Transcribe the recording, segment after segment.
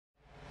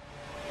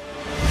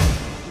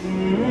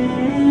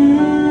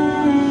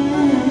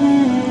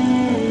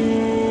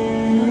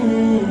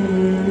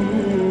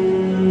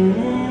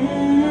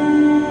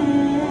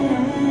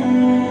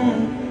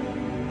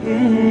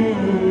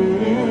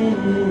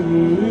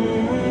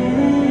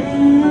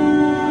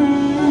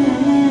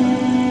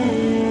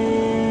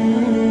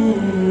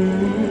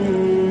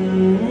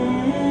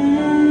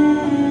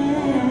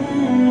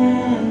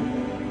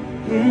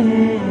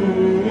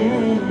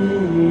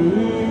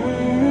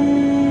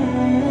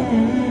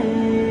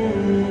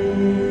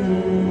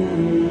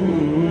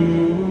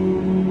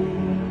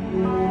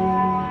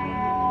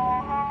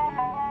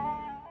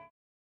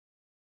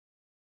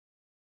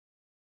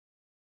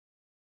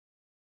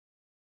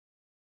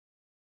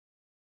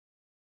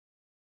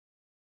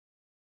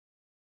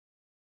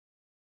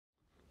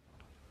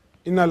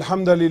إن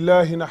الحمد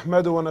لله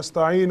نحمده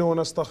ونستعينه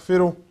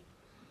ونستغفره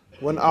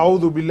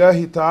ونعوذ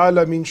بالله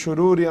تعالى من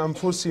شرور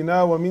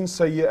أنفسنا ومن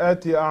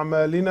سيئات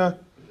أعمالنا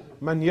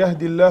من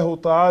يهدي الله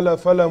تعالى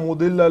فلا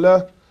مضل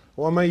له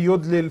ومن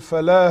يضلل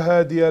فلا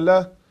هادي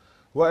له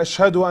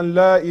وأشهد أن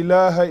لا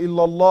إله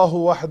إلا الله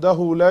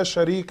وحده لا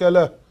شريك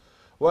له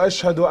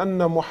وأشهد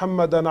أن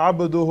محمدا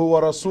عبده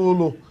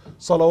ورسوله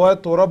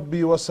صلوات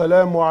ربي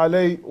وسلامه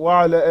عليه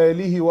وعلى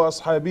آله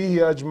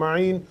وأصحابه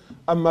أجمعين.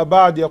 أما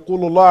بعد،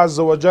 يقول الله عز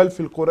وجل في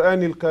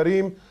القرآن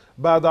الكريم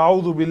بعد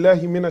أعوذ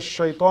بالله من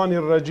الشيطان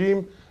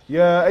الرجيم: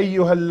 يا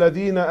أيها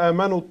الذين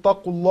آمنوا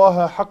اتقوا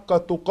الله حق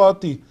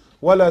تقاته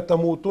ولا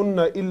تموتن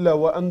إلا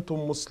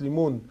وأنتم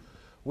مسلمون.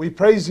 We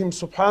praise Him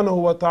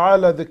subhanahu wa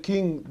ta'ala, the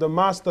King, the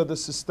Master, the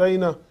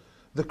Sustainer,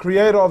 the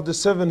Creator of the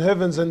seven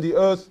heavens and the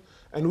earth,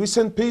 and we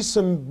send peace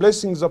and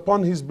blessings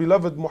upon His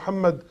beloved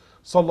Muhammad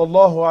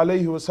sallallahu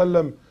alayhi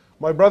wasallam.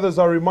 My brothers,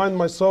 I remind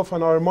myself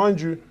and I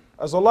remind you,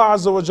 as Allah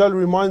Azza wa Jal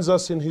reminds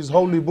us in His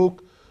holy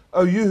book,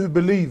 O you who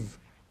believe,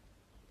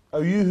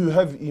 O you who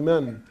have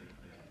Iman,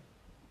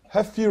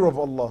 have fear of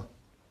Allah.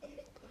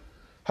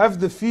 Have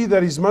the fear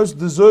that is most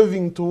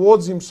deserving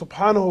towards Him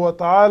subhanahu wa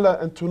ta'ala,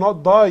 and to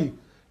not die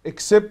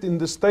except in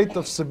the state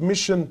of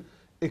submission,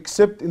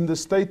 except in the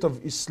state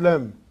of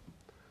Islam.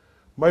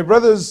 My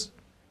brothers,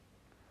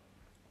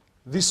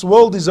 this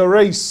world is a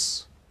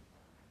race.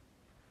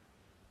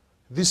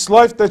 This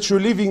life that you're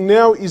living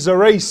now is a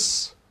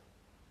race.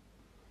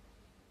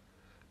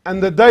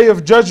 And the day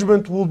of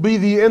judgment will be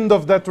the end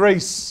of that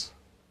race.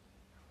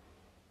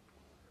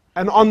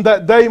 And on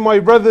that day, my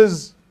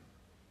brothers,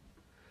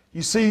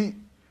 you see,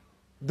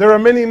 there are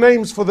many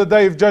names for the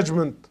day of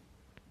judgment.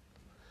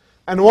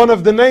 And one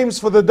of the names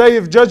for the day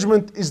of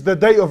judgment is the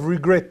day of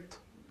regret.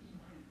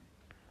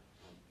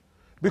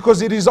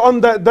 Because it is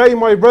on that day,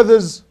 my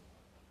brothers,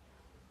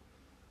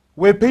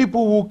 where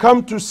people will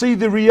come to see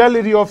the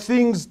reality of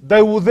things.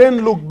 They will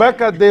then look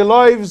back at their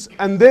lives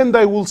and then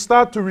they will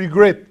start to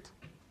regret.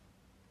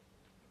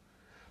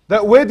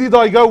 That where did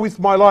I go with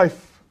my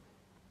life?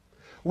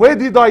 Where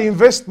did I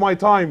invest my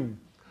time?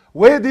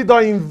 Where did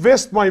I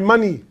invest my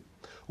money?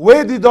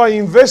 Where did I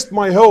invest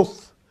my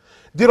health?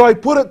 Did I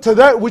put it to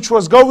that which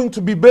was going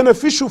to be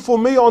beneficial for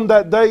me on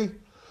that day?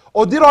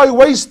 Or did I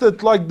waste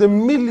it like the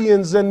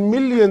millions and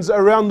millions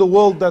around the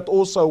world that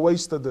also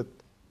wasted it?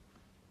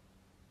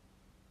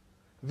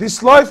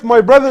 This life, my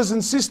brothers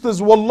and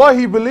sisters,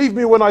 wallahi, believe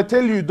me when I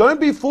tell you,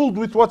 don't be fooled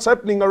with what's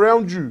happening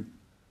around you.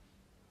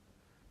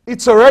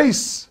 It's a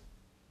race.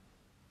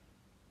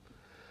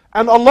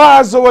 And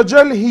Allah Azza wa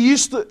Jal,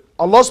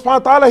 Allah subhanahu wa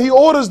ta'ala, He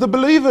orders the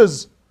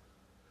believers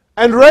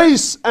and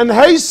race and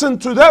hasten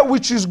to that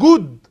which is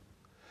good.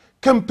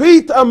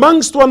 Compete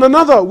amongst one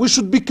another. We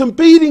should be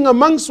competing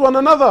amongst one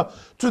another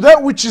to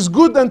that which is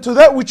good and to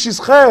that which is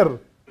khair.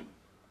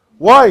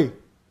 Why?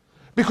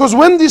 Because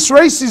when this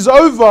race is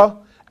over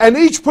and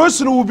each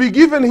person will be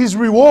given his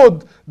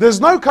reward, there's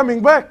no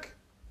coming back.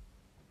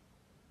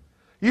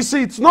 You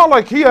see, it's not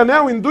like here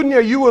now in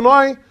dunya, you and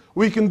I,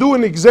 we can do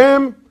an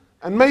exam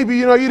and maybe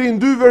you didn't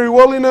do very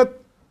well in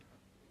it.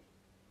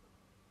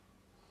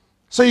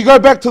 So you go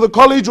back to the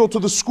college or to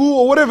the school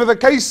or whatever the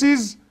case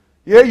is.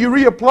 Yeah, you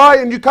reapply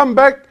and you come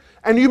back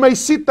and you may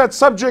sit that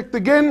subject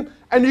again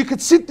and you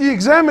could sit the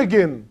exam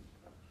again.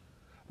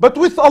 But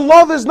with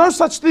Allah there's no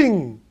such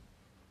thing.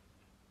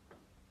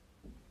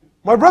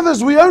 My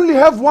brothers, we only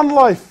have one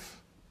life.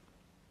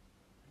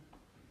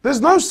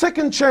 There's no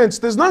second chance,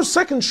 there's no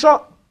second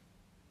shot.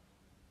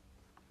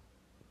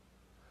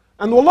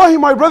 And wallahi,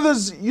 my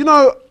brothers,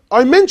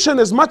 I mention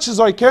as much as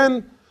I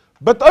can,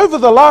 but over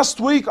the last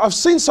week I've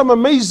seen some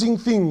amazing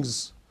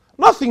things.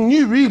 Nothing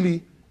new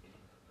really.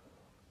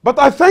 But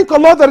I thank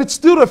Allah that it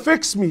still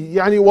affects me.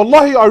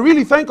 Wallahi, I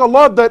really thank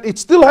Allah that it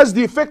still has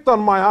the effect on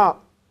my heart.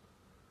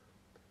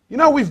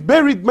 We've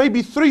buried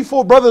maybe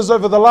 3-4 brothers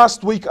over the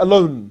last week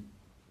alone.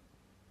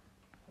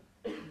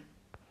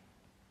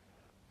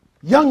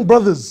 Young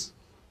brothers.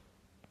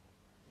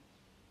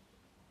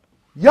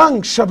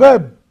 Young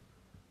shabab.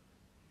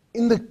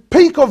 In the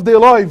peak of their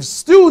lives.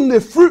 Still in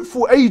their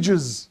fruitful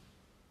ages.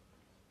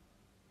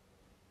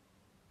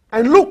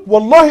 And look,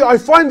 wallahi, I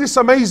find this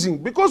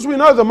amazing. Because we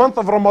know the month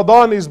of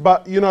Ramadan is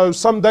but,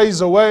 some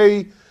days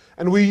away.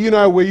 And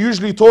we're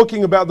usually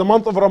talking about the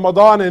month of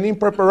Ramadan and in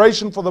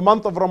preparation for the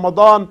month of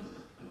Ramadan.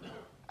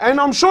 And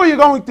I'm sure you're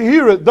going to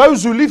hear it.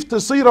 Those who live to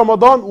see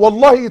Ramadan,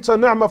 wallahi, it's a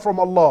ni'mah from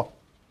Allah.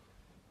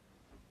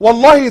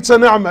 Wallahi, it's a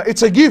ni'mah.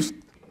 It's a gift.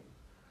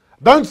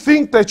 Don't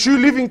think that you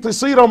living to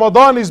see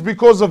Ramadan is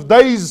because of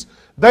days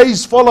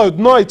followed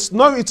nights.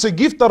 No, it's a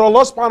gift that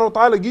Allah subhanahu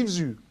wa ta'ala gives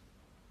you.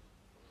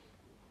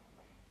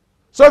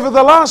 So over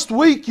the last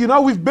week,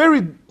 we've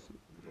buried,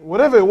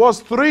 whatever it was,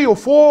 3 or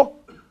 4.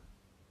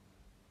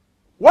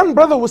 One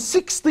brother was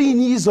 16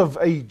 years of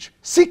age.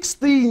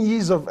 16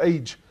 years of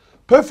age.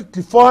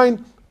 Perfectly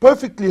fine,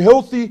 perfectly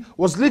healthy,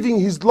 was living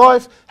his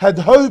life, had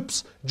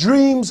hopes,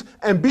 dreams,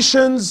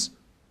 ambitions.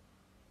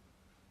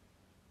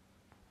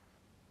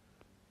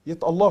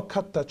 Yet Allah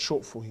cut that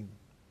short for him.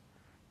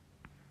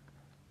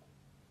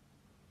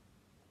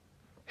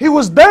 He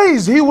was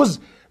days, he was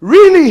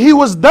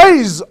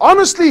days.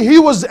 Honestly, he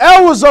was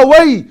hours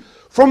away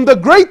from the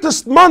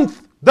greatest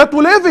month that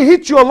will ever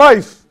hit your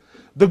life.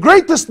 The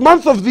greatest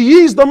month of the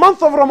year is the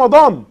month of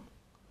Ramadan.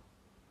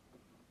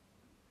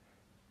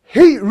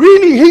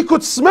 He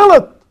could smell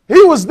it.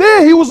 He was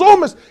there, he was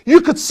almost, you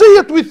could see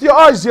it with your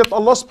eyes, yet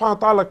Allah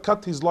subhanahu wa ta'ala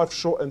cut his life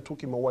short and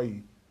took him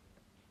away.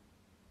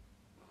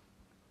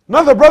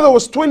 Another brother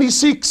was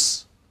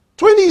 26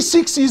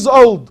 years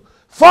old,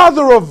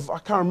 father of, I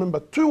can't remember,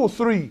 2 or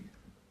 3.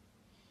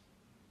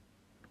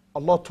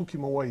 Allah took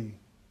him away.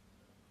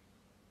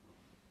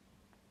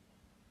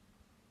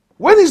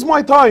 When is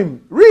my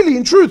time? Really,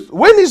 in truth,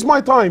 when is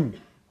my time?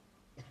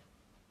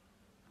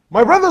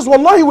 My brothers,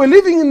 wallahi, we're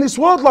living in this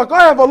world like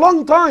I have a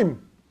long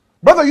time.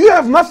 Brother, you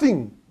have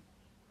nothing.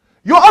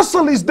 Your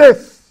asl is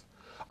death.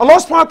 Allah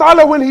subhanahu wa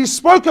ta'ala, when He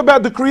spoke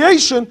about the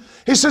creation,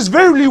 He says,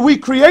 verily we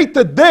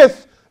created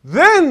death,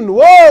 then,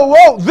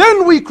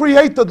 then we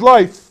created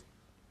life.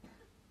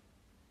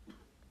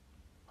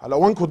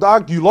 One could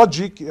argue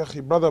logic,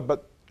 brother,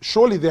 but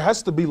surely there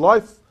has to be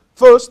life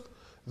first.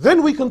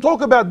 Then we can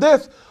talk about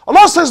death.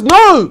 Allah says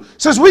no.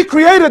 Says we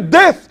created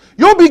death.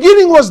 Your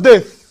beginning was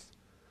death.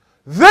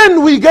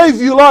 Then we gave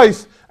you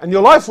life. And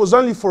your life was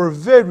only for a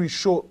very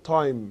short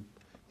time.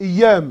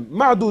 Iyam,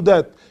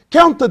 ma'dudat,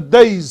 counted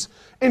days.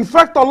 In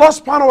fact, Allah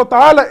subhanahu wa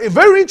ta'ala, a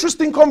very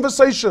interesting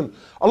conversation.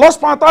 Allah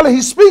subhanahu wa ta'ala,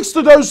 He speaks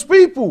to those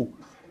people.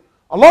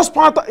 Allah subhanahu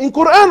wa ta'ala, in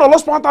Quran, Allah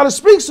subhanahu wa ta'ala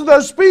speaks to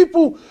those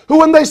people who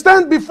when they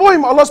stand before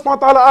Him, Allah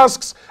subhanahu wa ta'ala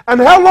asks,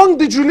 and how long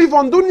did you live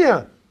on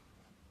dunya?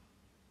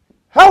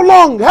 How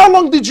long? How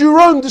long did you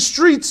roam the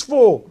streets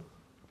for?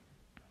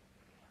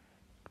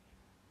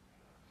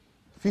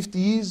 50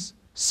 years?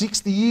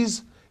 60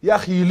 years? Ya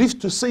akhi, you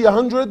lived to see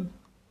 100?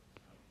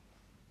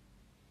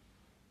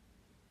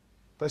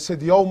 They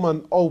said,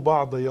 Yawman aw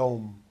ba'da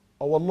yawm.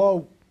 Oh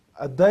Allah,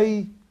 a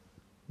day,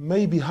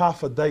 maybe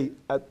half a day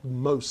at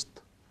most.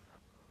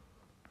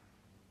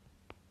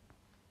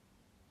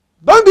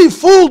 Don't be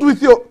fooled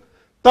with your...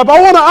 But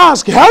I want to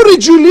ask, how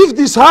did you live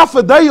this half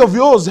a day of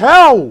yours?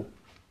 How?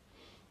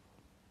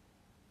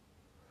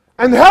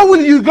 And how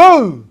will you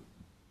go?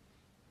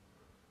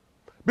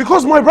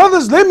 Because my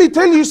brothers, let me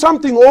tell you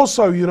something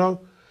also, you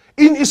know.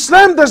 In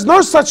Islam, there's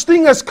no such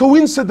thing as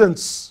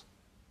coincidence.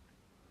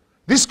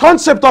 This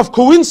concept of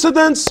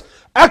coincidence,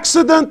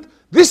 accident,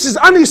 this is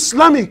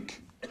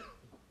un-Islamic.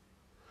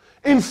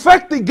 In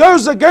fact, it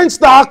goes against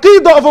the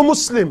aqidah of a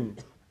Muslim.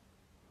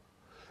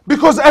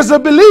 Because as a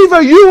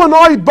believer, you and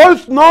I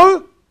both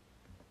know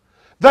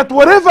that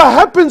whatever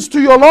happens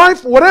to your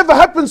life, whatever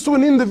happens to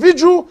an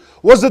individual,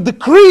 was a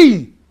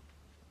decree.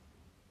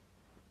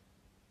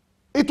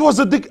 It was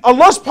Allah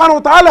subhanahu wa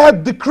ta'ala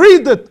had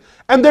decreed it.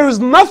 And there is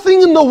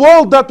nothing in the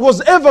world that was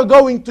ever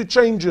going to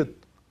change it.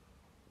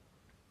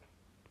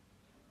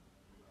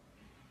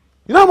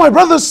 You know, my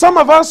brothers, some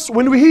of us,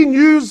 when we hear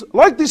news,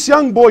 like this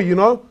young boy, you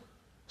know,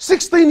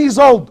 16 years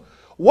old,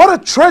 what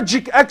a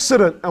tragic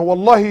accident. And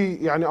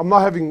wallahi,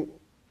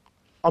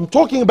 I'm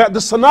talking about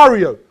the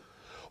scenario.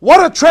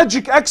 What a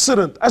tragic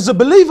accident. As a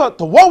believer,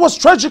 what was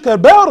tragic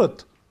about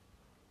it?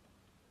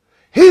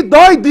 He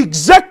died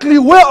exactly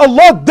where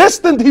Allah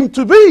destined him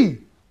to be.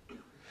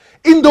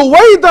 In the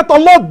way that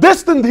Allah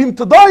destined him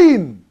to die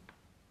in.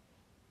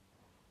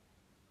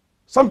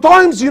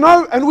 Sometimes, you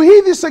know, and we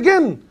hear this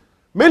again.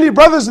 Many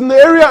brothers in the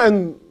area,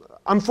 and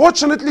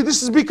unfortunately this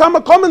has become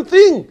a common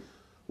thing.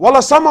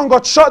 Wallah, someone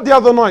got shot the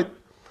other night.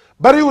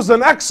 But it was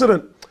an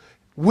accident.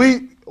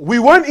 We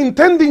weren't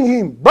intending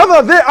him.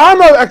 Brother, there are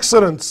no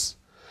accidents.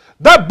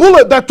 That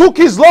bullet that took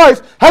his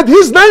life had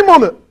his name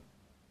on it.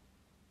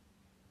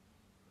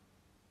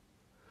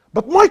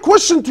 But my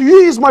question to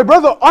you is, my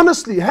brother,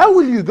 honestly, how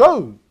will you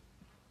go?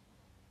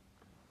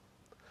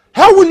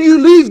 How will you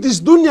leave this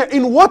dunya?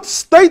 In what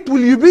state will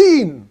you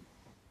be in?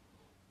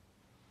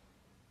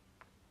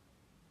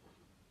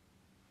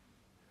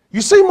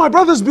 You see, my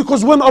brothers,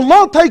 because when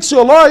Allah takes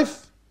your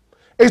life,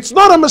 it's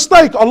not a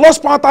mistake. Allah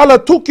subhanahu wa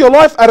ta'ala took your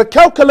life at a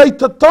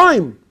calculated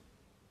time.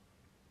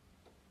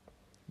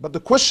 But the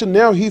question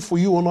now here for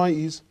you and I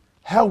is,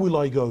 how will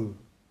I go?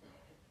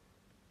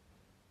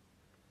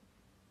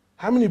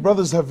 How many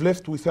brothers have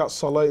left without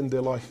salah in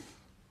their life?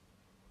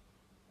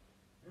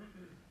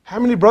 How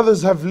many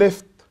brothers have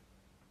left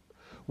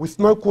with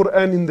no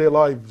Quran in their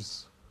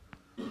lives?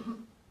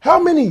 How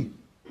many?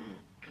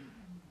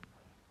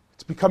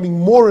 It's becoming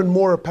more and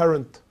more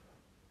apparent.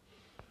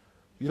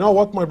 You know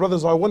what, my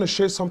brothers, I want to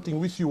share something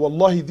with you.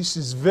 Wallahi, this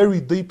is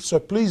very deep, so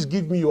please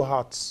give me your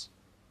hearts.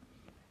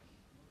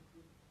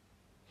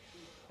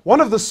 One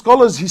of the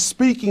scholars, he's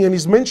speaking and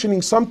he's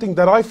mentioning something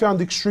that I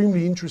found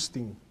extremely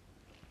interesting.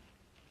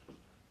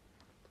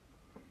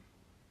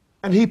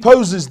 And he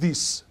poses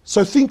this,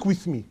 so think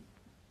with me.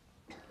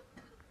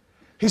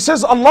 He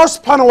says, Allah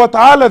subhanahu wa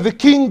ta'ala, the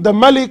King, the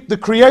Malik, the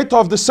creator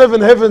of the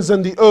 7 heavens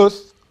and the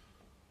earth,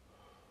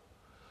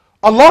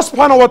 Allah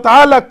subhanahu wa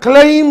ta'ala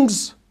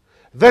claims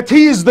that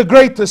He is the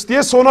greatest,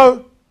 yes or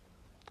no?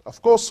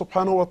 Of course,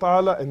 subhanahu wa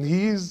ta'ala, and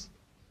He is.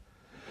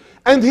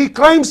 And He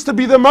claims to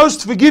be the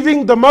most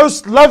forgiving, the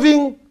most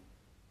loving,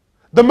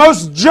 the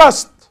most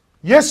just.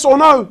 Yes or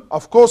no?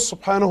 Of course,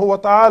 subhanahu wa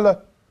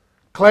ta'ala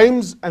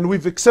claims, and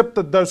we've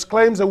accepted those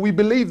claims and we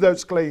believe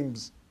those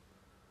claims.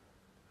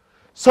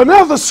 So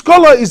now the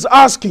scholar is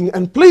asking,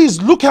 and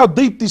please look how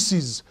deep this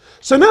is.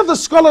 So now the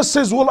scholar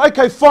says, well,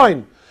 okay,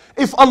 fine.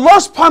 If Allah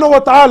subhanahu wa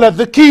ta'ala,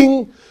 the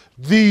king,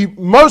 the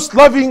most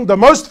loving, the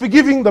most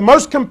forgiving, the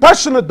most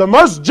compassionate, the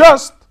most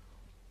just,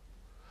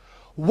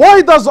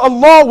 why does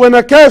Allah, when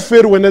a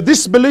kafir, when a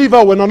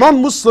disbeliever, when a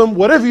non-Muslim,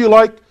 whatever you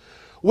like,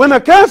 when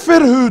a kafir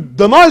who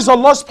denies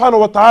Allah subhanahu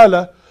wa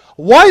ta'ala,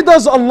 why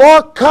does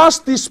Allah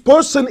cast this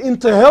person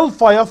into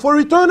hellfire for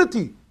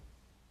eternity?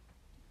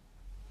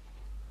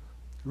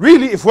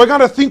 Really, if we're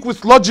going to think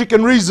with logic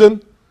and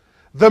reason,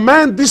 the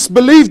man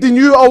disbelieved in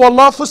you, oh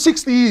Allah, for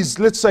 60 years.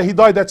 Let's say he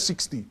died at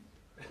 60.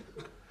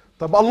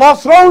 But Allah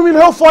throw him in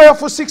hellfire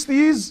for 60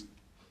 years?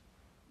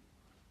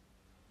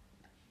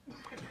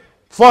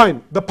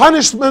 Fine. The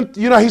punishment,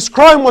 his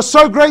crime was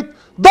so great,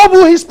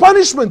 double his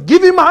punishment.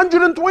 Give him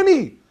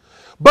 120.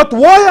 But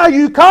why are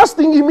you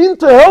casting him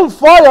into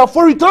hellfire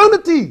for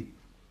eternity?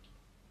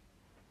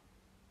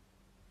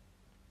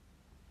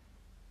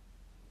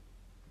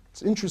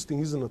 It's interesting,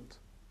 isn't it?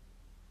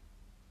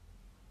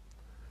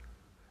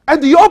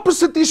 And the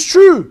opposite is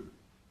true.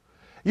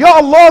 Ya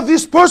Allah,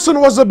 this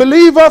person was a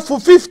believer for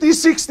 50,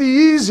 60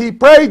 years. He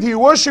prayed, he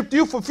worshipped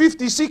you for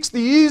 50, 60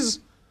 years.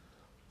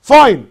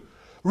 Fine.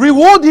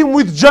 Reward him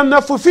with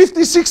Jannah for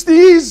 50, 60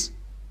 years.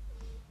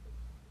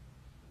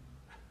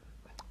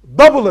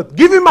 Double it.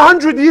 Give him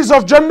 100 years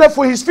of Jannah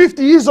for his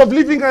 50 years of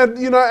living and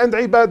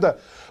ibadah.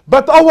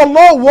 But oh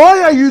Allah,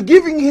 why are you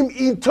giving him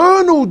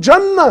eternal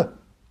Jannah?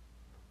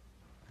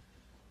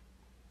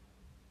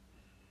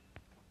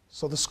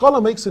 So the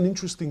scholar makes an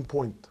interesting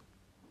point.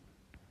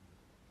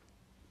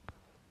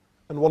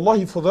 And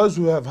wallahi, for those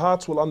who have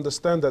hearts will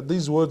understand that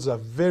these words are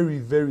very,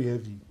 very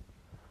heavy.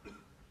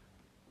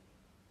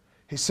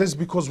 He says,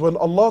 because when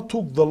Allah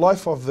took the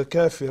life of the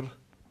kafir,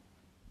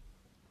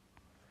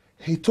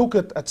 He took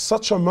it at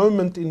such a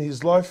moment in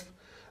his life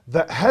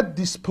that had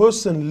this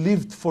person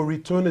lived for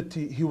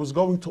eternity, he was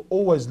going to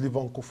always live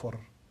on kufr.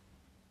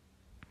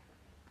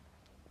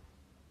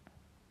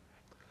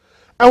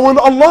 And when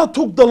Allah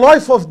took the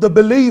life of the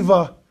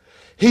believer,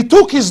 He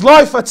took his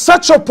life at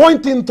such a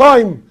point in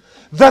time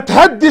that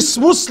had this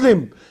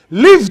Muslim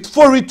lived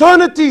for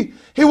eternity,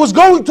 he was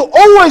going to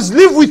always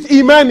live with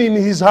Iman in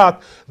his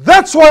heart.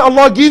 That's why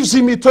Allah gives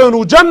him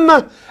eternal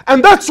Jannah,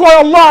 and that's why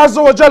Allah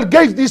Azza wa Jal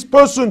gave this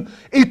person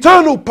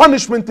eternal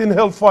punishment in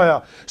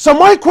hellfire. So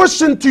my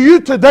question to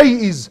you today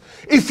is,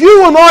 if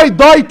you and I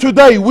die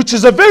today, which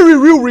is a very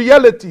real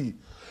reality,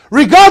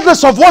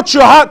 regardless of what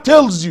your heart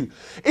tells you,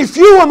 if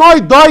you and I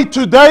die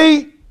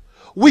today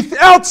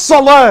without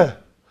salah,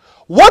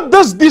 what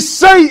does this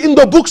say in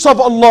the books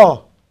of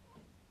Allah?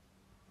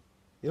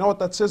 You know what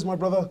that says, my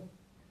brother?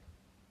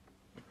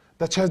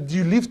 That had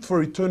you lived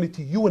for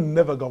eternity, you were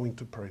never going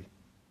to pray.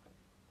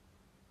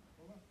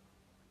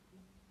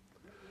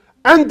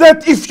 And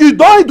that if you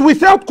died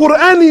without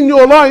Quran in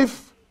your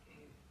life,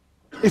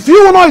 if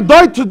you and I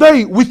died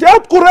today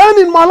without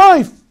Quran in my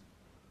life,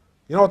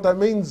 you know what that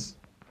means?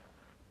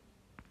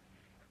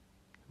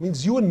 It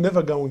means you were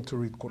never going to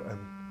read Quran.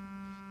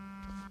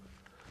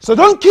 So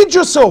don't kid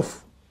yourself.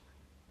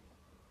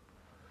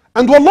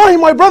 And wallahi,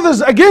 my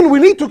brothers, again, we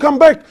need to come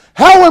back.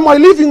 How am I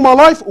living my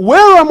life?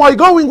 Where am I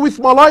going with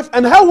my life?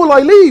 And how will I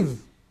live?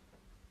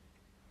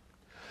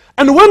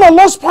 And when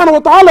Allah subhanahu wa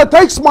ta'ala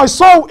takes my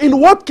soul, in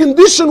what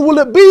condition will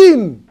it be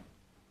in?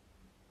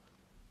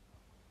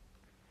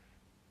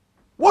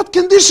 What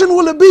condition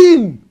will it be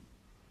in?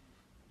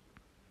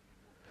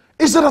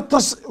 Is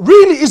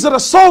it a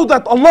soul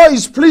that Allah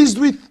is pleased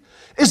with?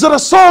 Is it a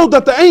soul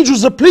that the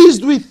angels are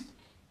pleased with?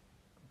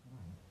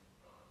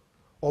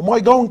 Or am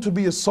I going to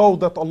be a soul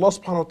that Allah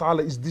subhanahu wa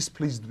ta'ala is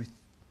displeased with?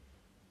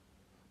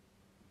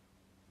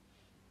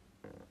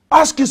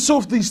 Ask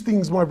yourself these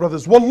things, my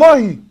brothers.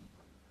 Wallahi.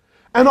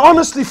 And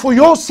honestly, for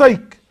your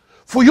sake,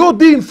 for your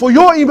deen, for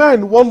your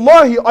iman,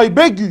 wallahi, I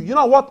beg you, you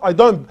know what?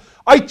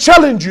 I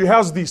challenge you,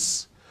 how's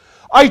this?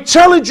 I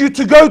challenge you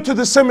to go to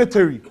the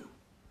cemetery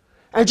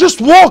and just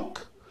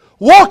walk.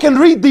 Walk and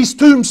read these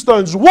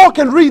tombstones. Walk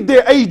and read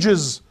their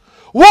ages.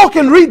 Walk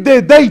and read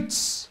their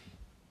dates.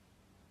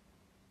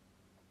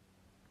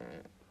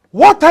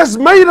 What has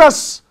made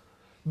us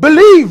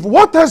believe?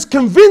 What has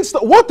convinced?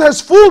 What has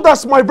fooled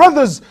us, my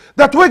brothers,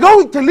 that we're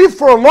going to live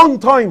for a long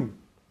time?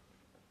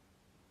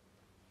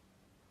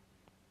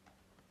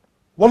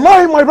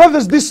 Wallahi, my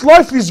brothers, this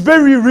life is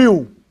very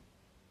real.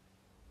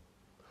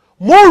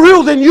 More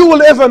real than you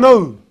will ever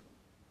know.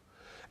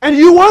 And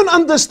you won't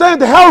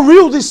understand how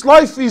real this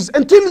life is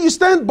until you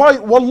stand by,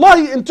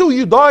 wallahi, until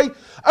you die.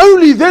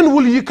 Only then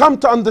will you come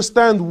to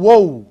understand,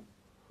 woe.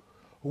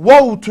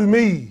 Woe to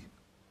me.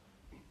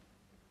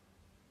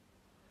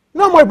 You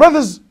know, my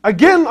brothers,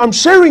 again, I'm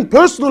sharing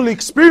personal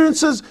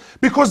experiences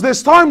because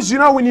there's times,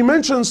 when you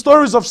mention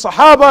stories of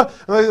Sahaba,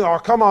 and they say, oh,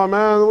 come on,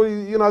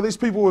 man, these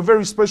people were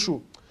very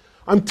special.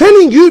 I'm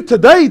telling you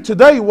today,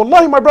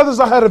 wallahi, my brothers,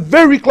 I had a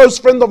very close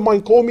friend of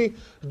mine call me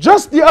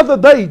just the other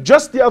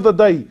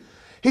day.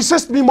 He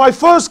says to me, my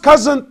first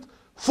cousin,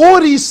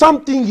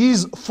 40-something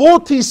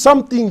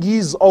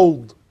years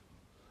old.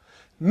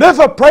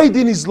 Never prayed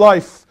in his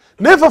life.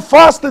 Never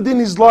fasted in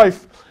his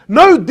life.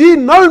 No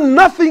deen, no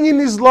nothing in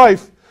his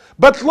life.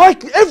 But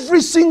like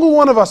every single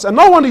one of us, and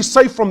no one is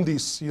safe from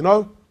this, you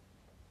know.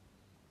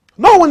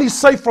 No one is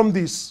safe from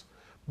this.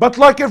 But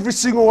like every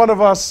single one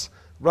of us,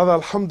 brother,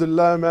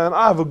 alhamdulillah, man,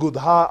 I have a good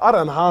heart. I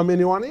don't harm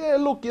anyone. Yeah,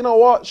 look, you know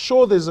what?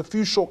 Sure, there's a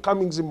few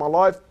shortcomings in my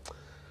life.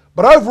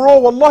 But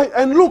overall, wallahi,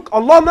 and look,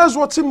 Allah knows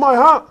what's in my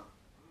heart.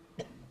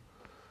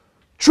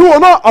 True or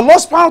not, Allah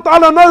subhanahu wa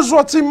ta'ala knows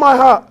what's in my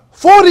heart.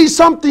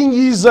 40-something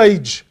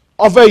years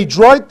of age,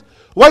 right?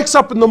 Wakes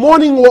up in the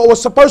morning, what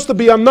was supposed to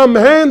be a numb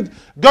hand,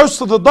 goes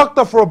to the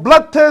doctor for a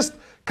blood test,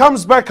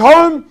 comes back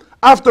home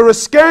after a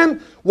scan.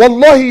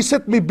 Wallahi, he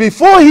said to me,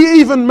 before he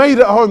even made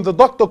it home, the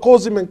doctor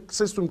calls him and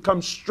says to him,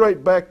 come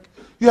straight back.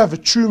 You have a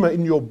tumor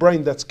in your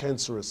brain that's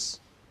cancerous.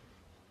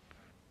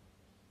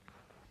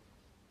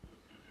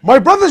 My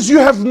brothers, you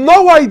have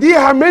no idea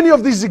how many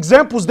of these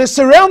examples, they're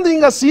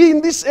surrounding us here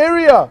in this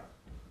area.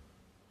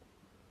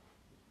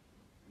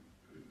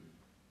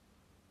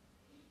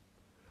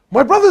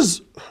 My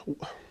brothers,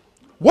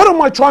 what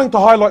am I trying to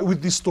highlight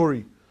with this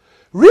story?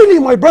 Really,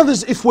 my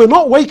brothers, if we're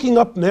not waking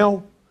up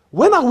now,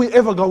 when are we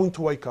ever going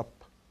to wake up?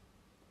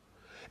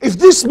 If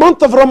this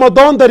month of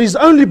Ramadan that is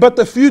only but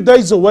a few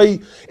days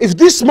away, if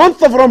this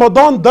month of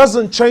Ramadan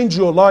doesn't change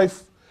your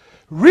life,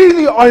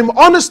 really I'm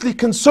honestly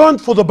concerned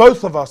for the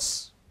both of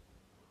us.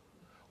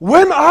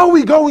 When are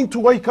we going to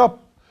wake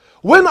up?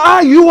 When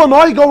are you and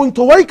I going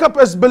to wake up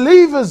as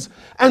believers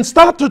and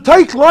start to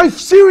take life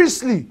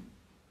seriously?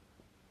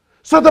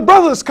 So the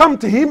brothers come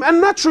to him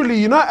and naturally,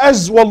 you know,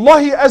 as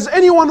wallahi, as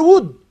anyone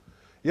would.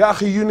 Ya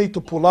akhi, you need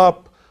to pull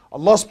up.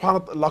 Allah subhanahu wa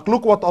ta'ala, like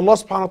look what Allah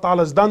subhanahu wa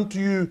ta'ala has done to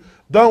you.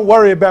 Don't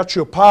worry about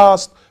your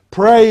past.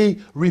 Pray,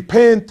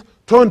 repent,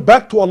 turn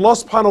back to Allah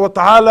subhanahu wa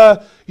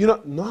ta'ala. You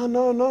know,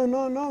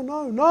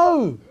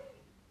 no.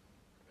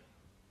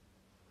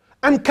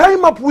 And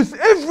came up with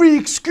every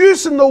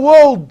excuse in the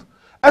world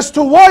as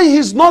to why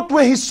he's not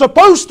where he's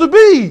supposed to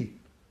be.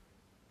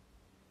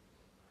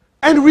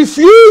 And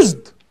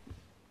refused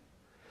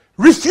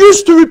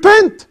to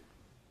repent.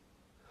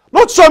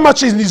 Not so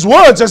much in his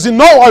words as in,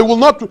 no, I will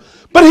not.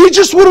 But he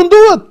just wouldn't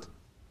do it.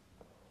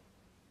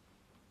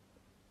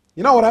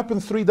 You know what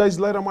happened 3 days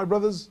later, my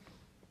brothers?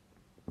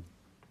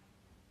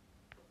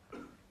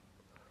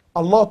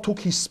 Allah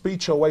took his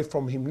speech away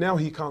from him. Now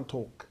he can't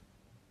talk.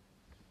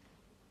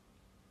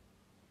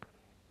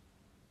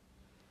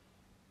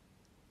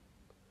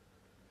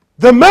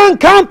 The man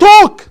can't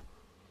talk.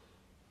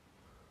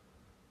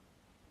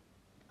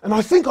 And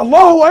I think,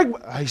 Allahu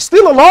Akbar, he's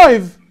still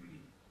alive.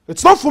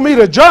 It's not for me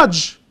to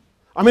judge.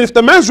 I mean, if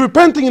the man's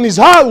repenting in his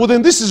heart, well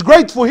then this is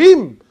great for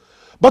him.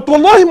 But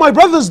wallahi, my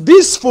brothers,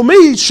 this for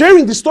me,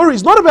 sharing this story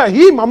is not about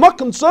him. I'm not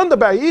concerned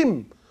about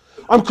him.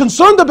 I'm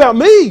concerned about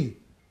me.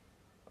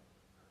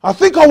 I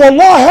think, oh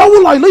Allah, how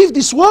will I leave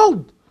this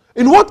world?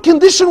 In what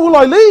condition will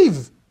I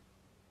leave?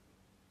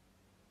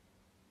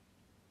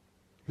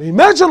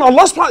 Imagine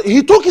Allah,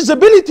 he took his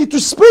ability to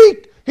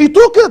speak. He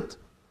took it.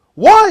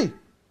 Why?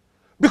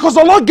 Because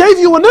Allah gave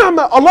you a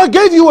ni'mah, Allah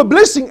gave you a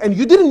blessing, and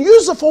you didn't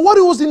use it for what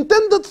it was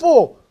intended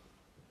for.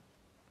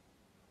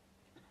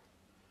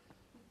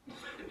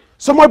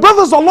 So my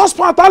brothers, Allah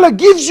subhanahu wa ta'ala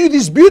gives you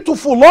this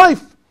beautiful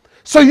life,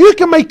 so you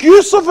can make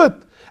use of it,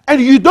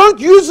 and you don't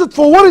use it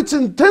for what it's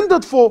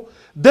intended for,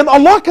 then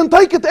Allah can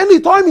take it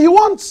anytime He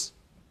wants.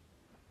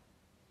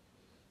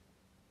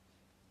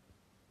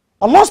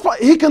 Allah,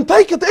 He can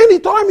take it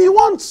anytime He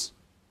wants.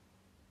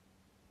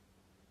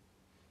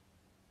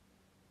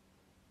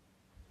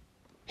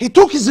 He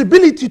took his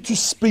ability to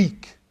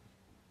speak.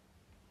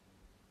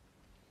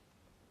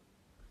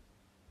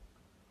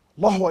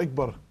 Allahu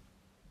Akbar.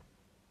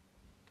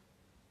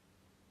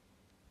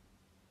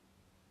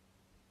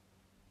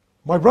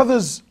 My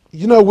brothers,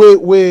 you know,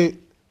 we're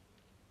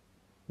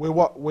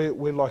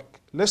like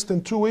less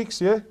than 2 weeks,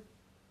 yeah?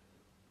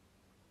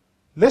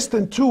 Less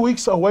than 2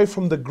 weeks away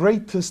from the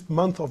greatest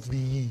month of the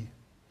year.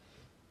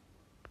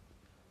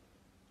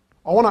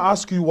 I want to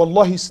ask you,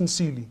 wallahi,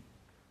 sincerely,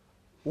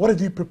 what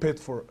have you prepared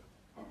for it?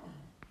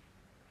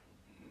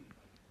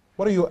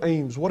 What are your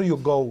aims? What are your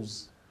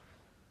goals?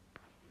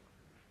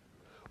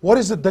 What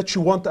is it that you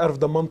want out of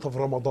the month of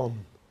Ramadan?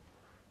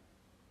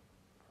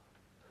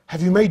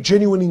 Have you made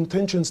genuine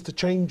intentions to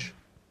change?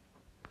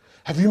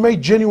 Have you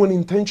made genuine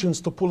intentions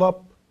to pull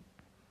up?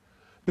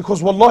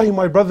 Because wallahi,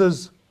 my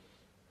brothers,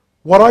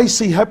 what I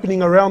see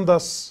happening around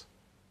us,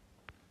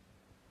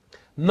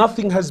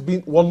 nothing has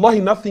been, wallahi,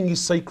 nothing is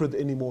sacred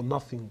anymore,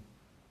 nothing.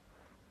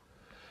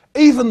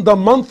 Even the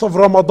month of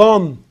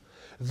Ramadan,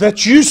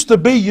 that used to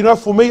be, you know,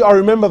 for me, I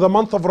remember the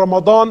month of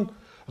Ramadan,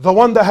 the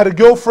one that had a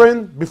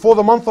girlfriend before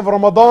the month of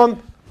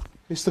Ramadan,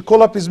 used to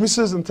call up his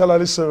missus and tell her,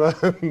 listen,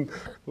 man,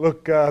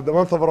 look, the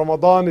month of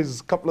Ramadan is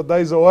a couple of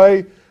days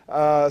away,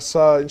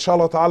 so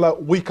inshallah ta'ala,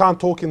 we can't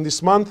talk in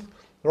this month,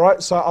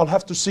 right? So I'll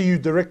have to see you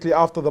directly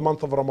after the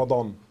month of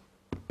Ramadan.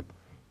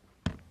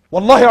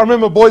 Wallahi, I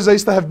remember boys, I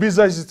used to have business.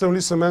 I used to tell them,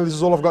 listen man, this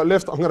is all I've got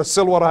left. I'm going to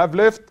sell what I have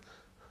left.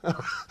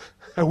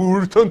 And we will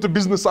return to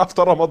business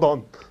after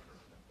Ramadan.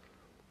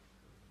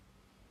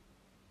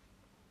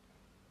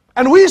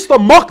 And we used to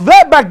mock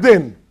that back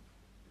then.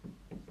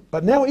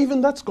 But now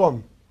even that's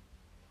gone.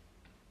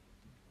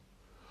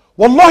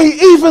 Wallahi,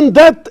 even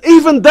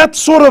that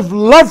sort of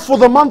love for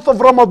the month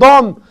of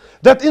Ramadan,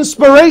 that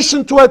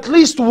inspiration to at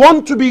least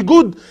want to be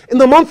good in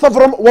the month of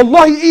Ramadan,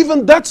 wallahi,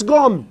 even that's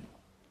gone.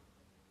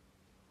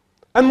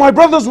 And my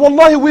brothers,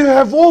 wallahi, we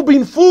have all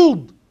been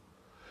fooled.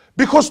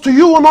 Because to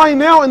you and I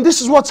now, and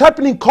this is what's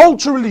happening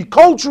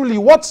culturally,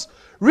 what's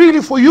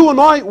really for you and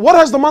I, what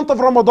has the month of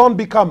Ramadan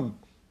become?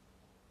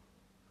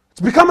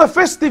 It's become a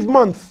festive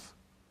month.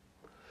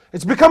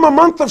 It's become a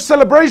month of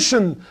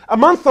celebration, a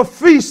month of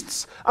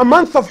feasts, a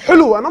month of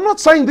hulu. And I'm not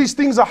saying these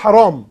things are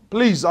haram.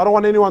 Please, I don't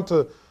want anyone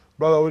to,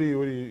 brother, what are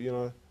you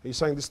know, are you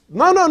saying this?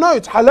 No,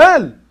 it's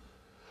halal.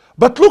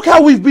 But look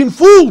how we've been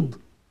fooled.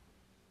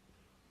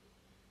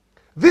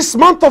 This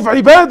month of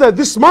ibadah,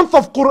 this month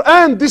of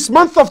Quran, this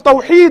month of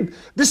tawheed,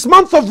 this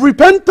month of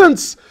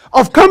repentance,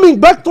 of coming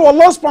back to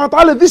Allah subhanahu wa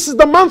ta'ala, this is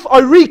the month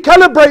I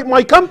recalibrate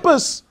my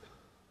compass.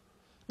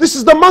 This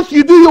is the month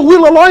you do your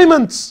will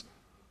alignments.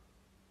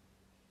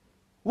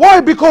 Why?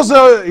 Because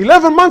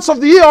 11 months of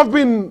the year I've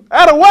been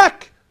out of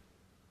whack.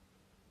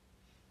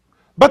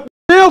 But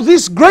now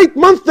this great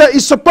month that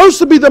is supposed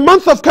to be the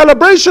month of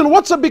calibration,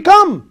 what's it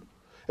become?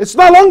 It's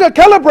no longer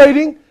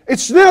calibrating,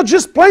 it's now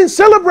just plain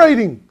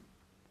celebrating.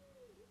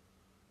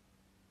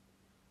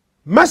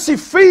 Massive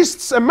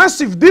feasts and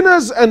massive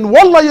dinners, and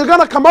wallah, you're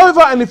going to come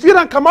over, and if you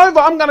don't come over,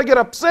 I'm going to get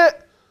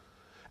upset.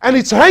 And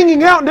it's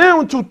hanging out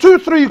now until 2,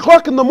 3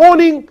 o'clock in the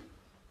morning.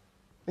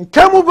 And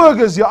camel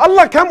burgers, ya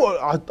Allah,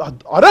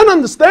 I don't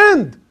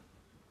understand.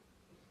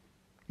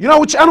 You know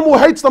which animal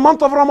hates the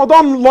month of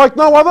Ramadan like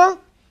no other?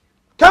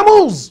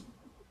 Camels.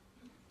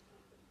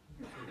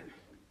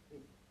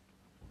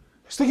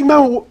 He's thinking,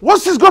 man,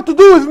 what's this got to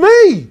do with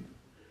me?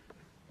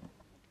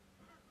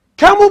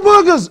 Camel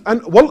burgers.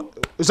 And, well,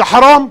 is it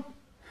haram?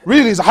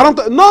 Really, is it haram?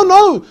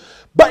 No.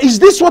 But is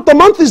this what the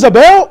month is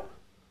about?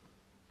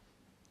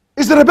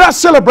 Is it about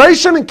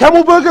celebration and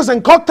camel burgers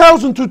and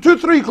cocktails until 2,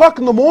 3 o'clock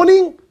in the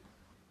morning?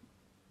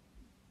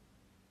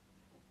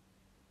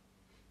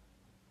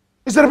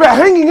 Is it about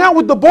hanging out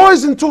with the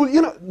boys until,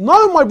 you know?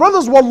 No, my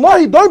brothers,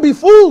 wallahi, don't be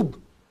fooled.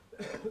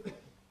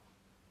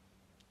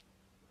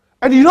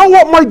 And you know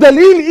what my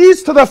dalil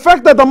is to the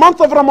fact that the month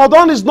of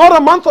Ramadan is not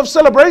a month of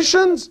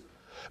celebrations?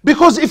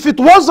 Because if it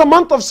was a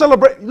month of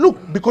celebration,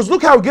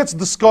 look how it gets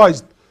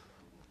disguised.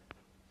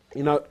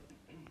 You know,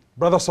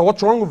 brother, so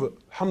what's wrong with it?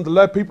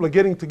 Alhamdulillah, people are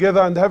getting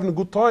together and having a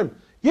good time.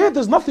 Yeah,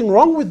 there's nothing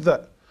wrong with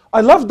that. I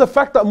love the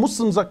fact that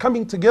Muslims are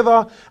coming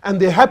together and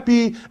they're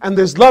happy and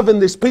there's love and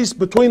there's peace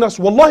between us.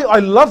 Wallahi, I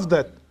love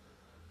that.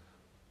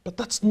 But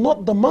that's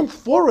not the month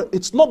for it.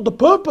 It's not the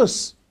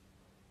purpose.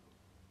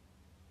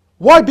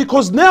 Why?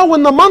 Because now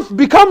when the month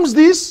becomes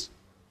this,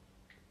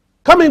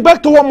 coming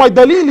back to what my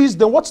dalil is,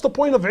 then what's the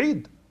point of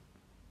Eid?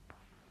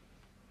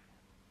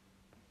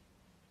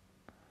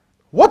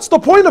 What's the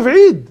point of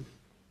Eid?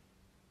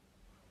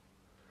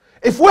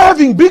 If we're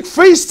having big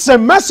feasts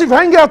and massive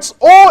hangouts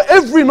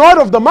every night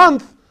of the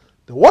month,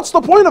 then what's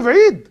the point of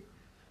Eid?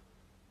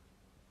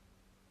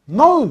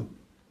 No.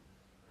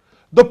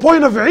 The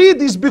point of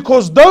Eid is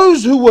because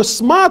those who were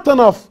smart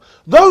enough,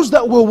 those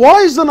that were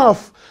wise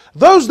enough,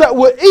 those that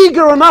were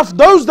eager enough,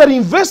 those that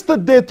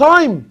invested their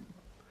time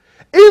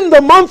in the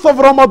month of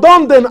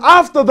Ramadan, then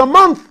after the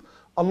month,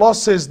 Allah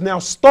says, now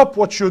stop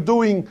what you're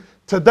doing.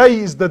 Today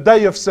is the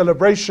day of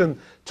celebration.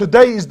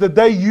 Today is the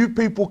day you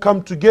people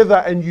come together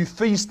and you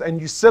feast and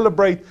you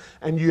celebrate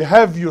and you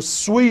have your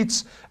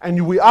sweets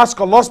and we ask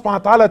Allah subhanahu wa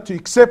ta'ala to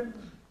accept,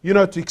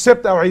 to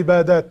accept our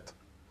ibadat.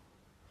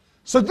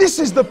 So this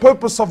is the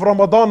purpose of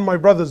Ramadan, my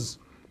brothers.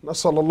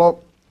 نسأل الله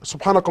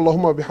سبحانك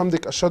اللهم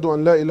وبحمدك أشهد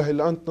أن لا إله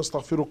إلا أنت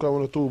نستغفرك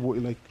ونتوب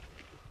إليك.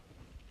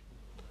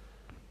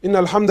 إن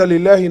الحمد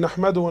لله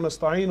نحمده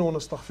ونستعينه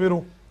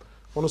ونستغفره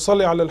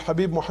ونصلي على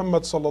الحبيب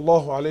محمد صلى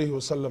الله عليه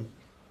وسلم.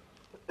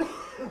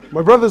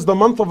 My brothers, the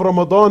month of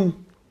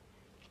Ramadan,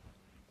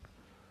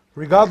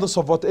 regardless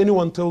of what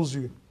anyone tells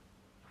you,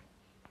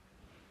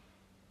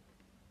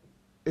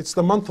 it's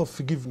the month of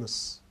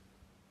forgiveness.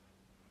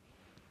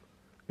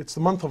 It's the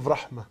month of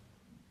rahmah.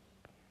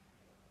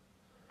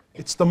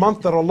 It's the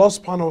month that Allah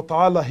subhanahu wa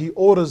ta'ala, He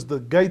orders the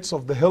gates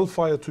of the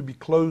hellfire to be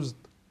closed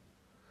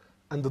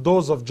and the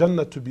doors of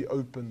Jannah to be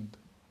opened.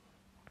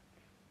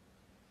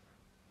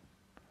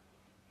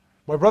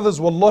 My brothers,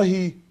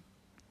 wallahi,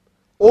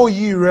 all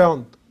year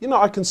round,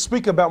 I can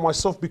speak about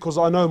myself because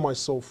I know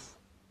myself.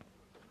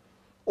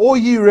 All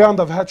year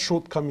round I've had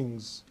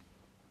shortcomings.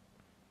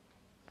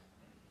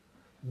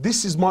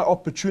 This is my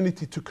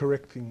opportunity to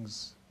correct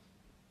things.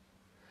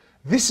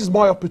 This is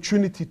my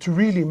opportunity to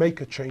really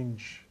make a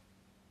change.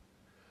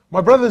 My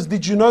brothers,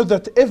 did you know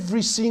that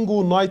every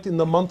single night in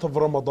the month of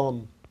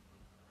Ramadan,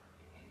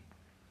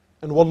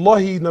 and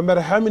wallahi, no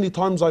matter how many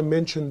times I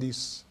mention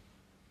this,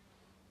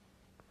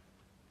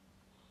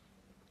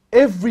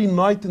 Every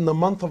night in the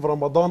month of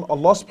Ramadan,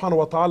 Allah subhanahu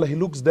wa ta'ala, He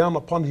looks down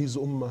upon His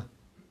ummah.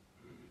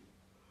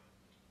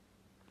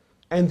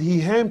 And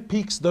He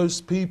handpicks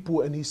those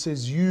people and He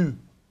says, you,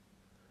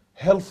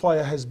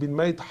 hellfire has been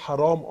made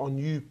haram on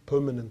you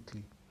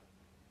permanently.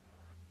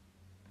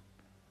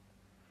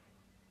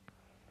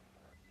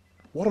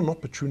 What an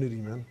opportunity,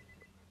 man.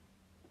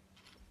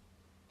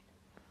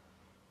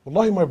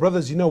 Wallahi, my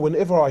brothers, you know,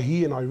 whenever I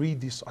hear and I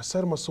read this, I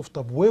say to myself,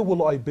 where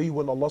will I be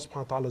when Allah subhanahu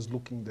wa ta'ala is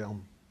looking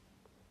down?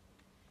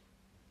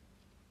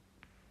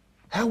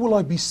 How will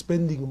I be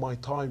spending my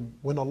time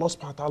when Allah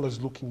subhanahu wa ta'ala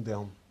is looking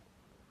down?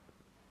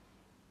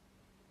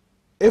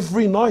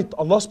 Every night,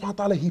 Allah subhanahu wa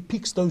ta'ala, He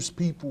picks those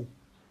people.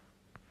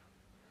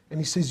 And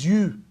He says,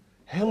 you,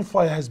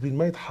 hellfire has been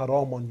made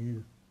haram on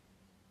you.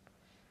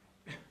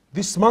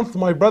 This month,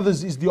 my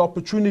brothers, is the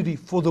opportunity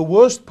for the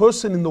worst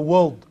person in the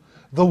world,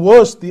 the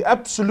worst, the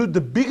absolute,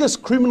 the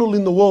biggest criminal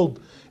in the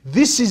world.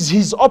 This is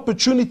his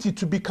opportunity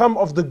to become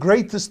of the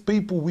greatest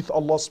people with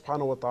Allah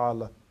subhanahu wa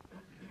ta'ala.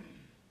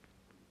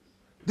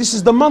 This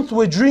is the month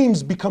where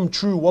dreams become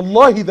true.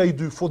 Wallahi, they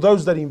do, for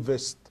those that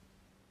invest.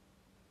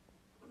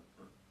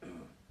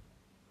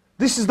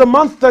 This is the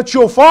month that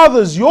your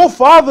fathers, your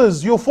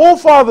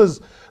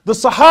forefathers, the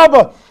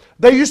Sahaba,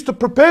 they used to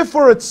prepare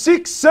for it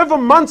 6,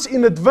 7 months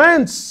in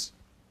advance,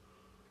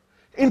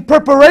 in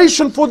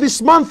preparation for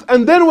this month.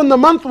 And then when the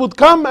month would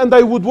come and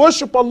they would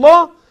worship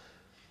Allah,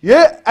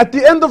 at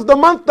the end of the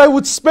month, they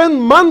would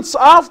spend months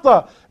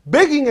after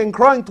begging and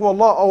crying to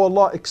Allah, oh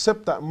Allah,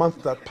 accept that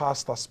month that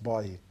passed us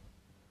by.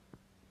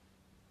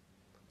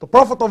 The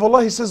Prophet of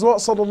Allah, he says, what,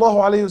 sallallahu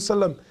alayhi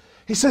wasallam,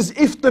 he says,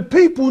 if the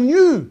people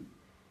knew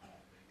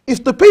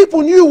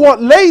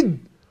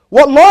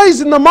what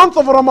lies in the month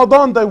of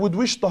Ramadan, they would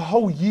wish the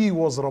whole year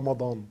was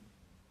Ramadan.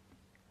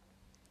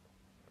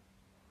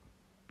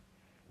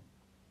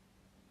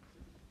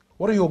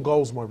 What are your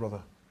goals, my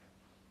brother?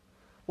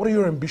 What are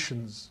your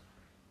ambitions?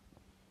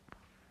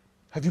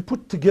 Have you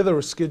put together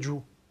a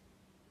schedule?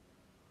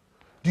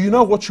 Do you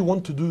know what you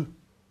want to do?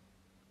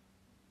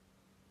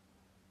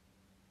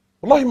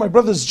 Wallahi, my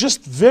brothers,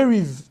 just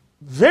very,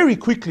 very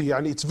quickly,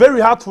 and it's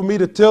very hard for me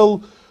to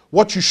tell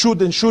what you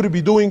should and shouldn't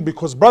be doing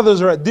because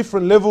brothers are at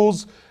different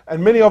levels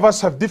and many of us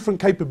have different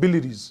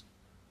capabilities.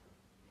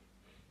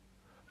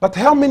 But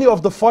how many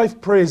of the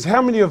 5 prayers,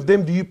 how many of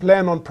them do you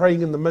plan on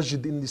praying in the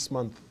masjid in this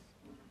month?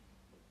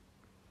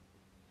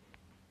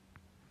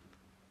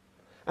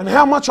 And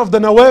how much of the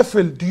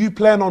nawafil do you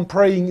plan on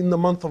praying in the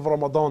month of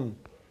Ramadan?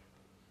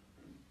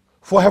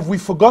 For have we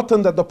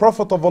forgotten that the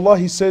Prophet of Allah,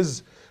 he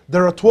says,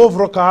 there are 12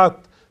 rak'at,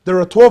 there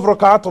are 12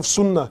 rak'at of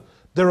sunnah,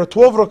 there are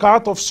 12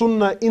 rak'at of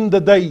sunnah in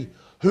the day.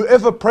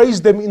 Whoever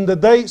prays them in the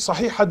day,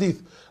 Sahih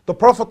Hadith, the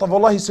Prophet of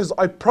Allah, he says,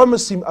 I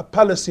promise him a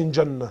palace in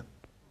Jannah.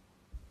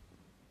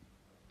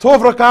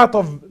 12 rak'at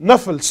of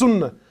nafil,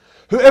 sunnah.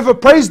 Whoever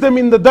prays them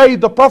in the day,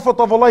 the Prophet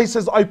of Allah, he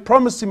says, I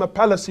promise him a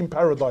palace in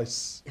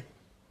paradise.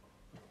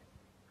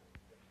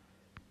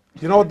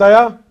 You know what they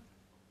are?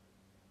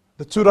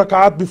 The 2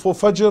 rak'at before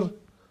Fajr,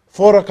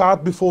 4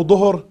 rak'at before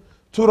Dhuhr,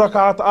 2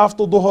 rak'at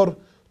after Dhuhr,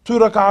 2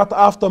 rak'at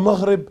after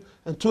Maghrib,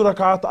 and 2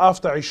 rak'at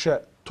after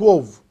Isha.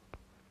 12.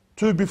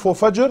 2 before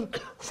Fajr,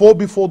 4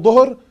 before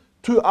Dhuhr,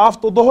 2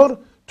 after Dhuhr,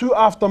 2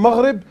 after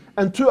Maghrib,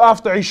 and 2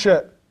 after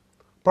Isha.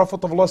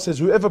 Prophet of Allah says,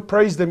 whoever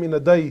prays them in a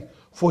day,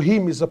 for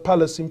him is a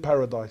palace in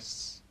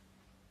paradise.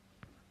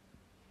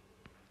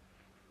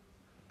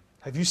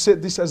 Have you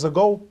set this as a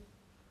goal?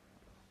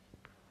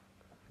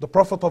 The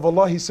Prophet of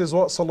Allah, he says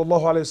what?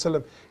 Sallallahu alayhi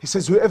wasallam. He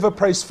says, whoever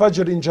prays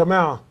Fajr in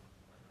Jama'ah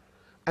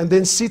and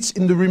then sits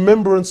in the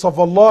remembrance of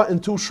Allah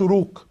until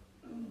Shuruq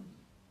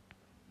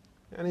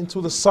and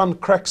until the sun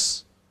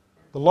cracks,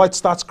 the light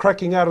starts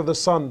cracking out of the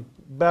sun,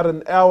 about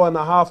an hour and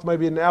a half,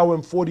 maybe an hour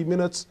and 40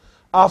 minutes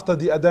after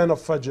the Adhan of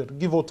Fajr,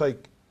 give or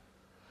take.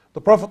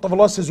 The Prophet of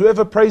Allah says,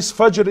 whoever prays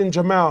Fajr in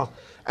Jama'ah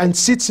and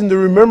sits in the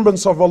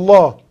remembrance of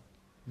Allah,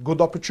 good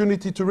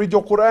opportunity to read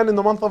your Quran in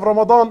the month of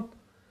Ramadan.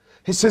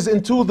 He says,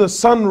 until the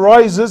sun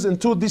rises,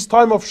 until this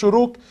time of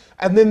Shuruq,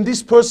 and then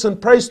this person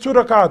prays 2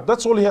 rak'at.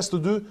 That's all he has to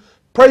do.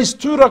 Prays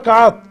 2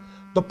 rak'at.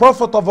 The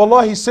Prophet of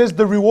Allah, he says,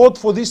 the reward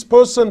for this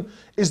person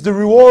is the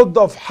reward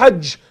of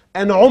Hajj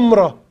and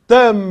Umrah.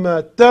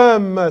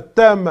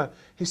 Tamma.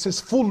 He says,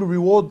 full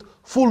reward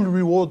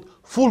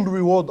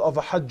of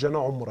a Hajj and a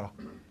Umrah.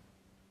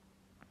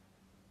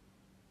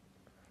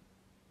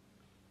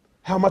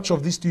 How much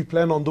of this do you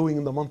plan on doing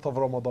in the month of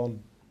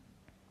Ramadan?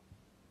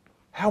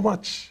 How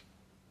much?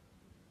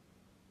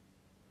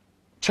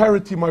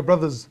 Charity, my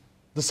brothers.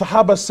 The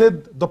Sahaba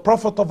said the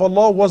Prophet of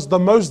Allah was the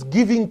most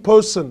giving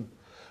person.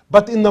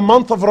 But in the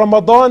month of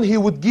Ramadan, he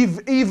would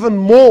give even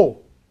more.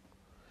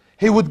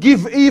 He would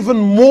give even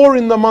more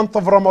in the month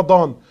of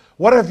Ramadan.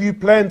 What have you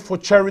planned for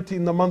charity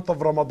in the month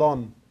of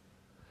Ramadan?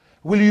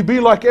 Will you be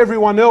like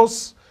everyone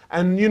else?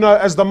 And you know,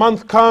 as the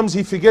month comes,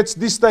 he forgets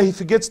this day, he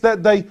forgets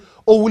that day.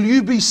 Or will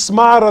you be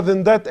smarter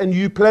than that and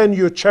you plan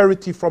your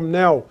charity from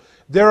now?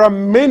 There are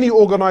many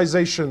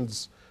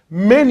organizations,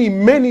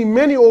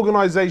 many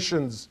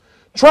organizations,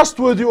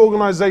 trustworthy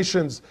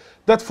organizations,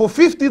 that for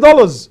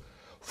 $50,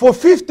 For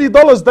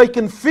 $50, they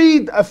can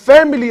feed a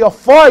family of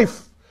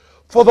 5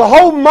 for the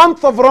whole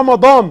month of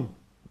Ramadan.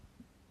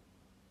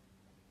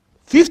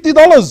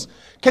 $50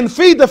 can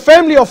feed a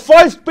family of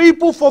 5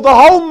 people for the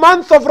whole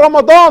month of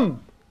Ramadan.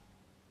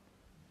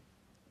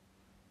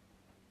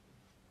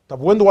 But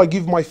when do I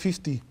give my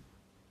 50?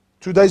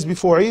 2 days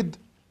before Eid?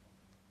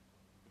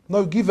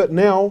 No, give it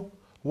now.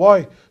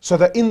 Why? So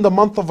that in the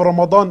month of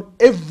Ramadan,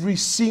 every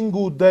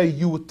single day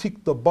you will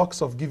tick the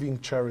box of giving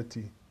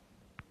charity.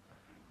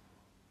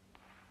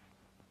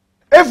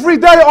 Every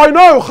day I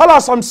know,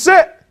 khalas, I'm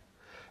set.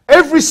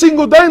 Every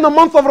single day in the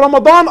month of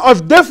Ramadan,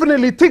 I've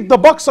definitely ticked the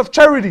box of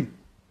charity.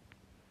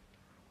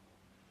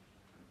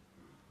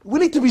 We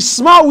need to be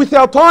smart with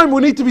our time.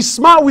 We need to be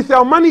smart with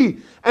our money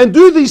and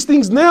do these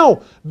things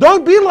now.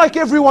 Don't be like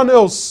everyone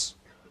else.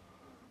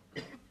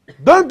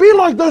 Don't be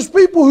like those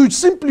people who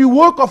simply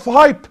work off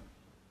hype.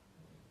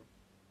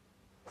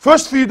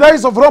 First few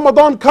days of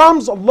Ramadan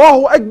comes,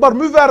 Allahu Akbar,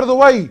 move out of the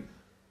way.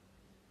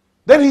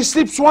 Then he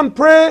sleeps one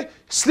prayer,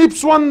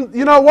 sleeps one,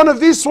 one of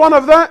this, one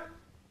of that,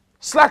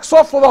 slacks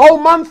off for the whole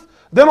month.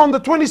 Then on the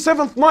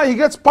 27th night, he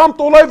gets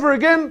pumped all over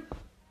again.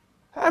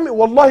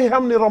 Wallahi, how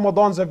many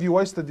Ramadans have you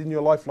wasted in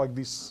your life like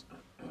this?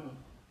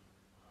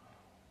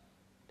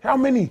 How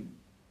many?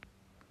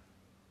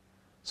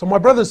 So my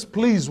brothers,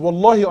 please,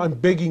 wallahi, I'm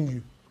begging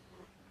you.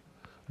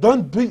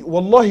 Don't be,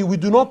 wallahi, we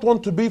do not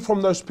want to be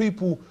from those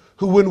people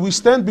who when we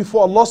stand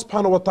before Allah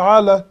subhanahu wa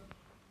ta'ala,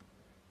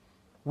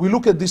 we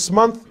look at this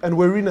month and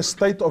we're in a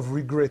state of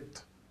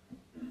regret.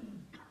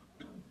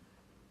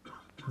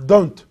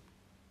 Don't.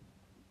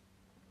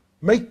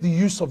 Make the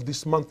use of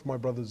this month, my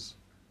brothers.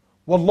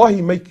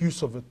 Wallahi, make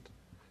use of it.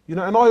 And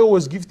I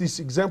always give this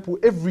example.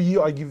 Every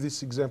year I give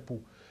this example.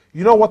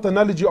 You know what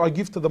analogy I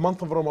give to the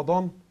month of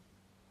Ramadan?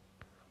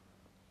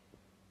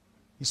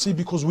 You see,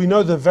 because we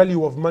know the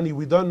value of money,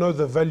 we don't know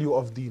the value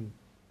of deen.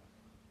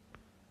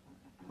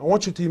 I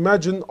want you to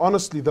imagine,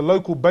 honestly, the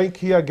local bank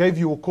here gave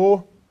you a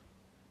call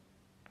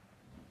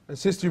and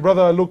says to you,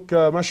 brother, look,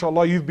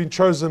 mashallah, you've been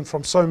chosen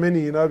from so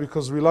many,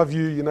 because we love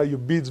you, your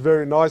beard's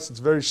very nice, it's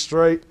very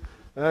straight,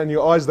 and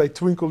your eyes, they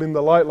twinkle in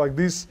the light like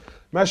this.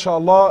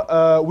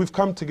 MashaAllah, we've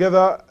come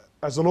together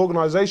as an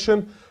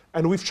organization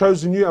and we've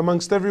chosen you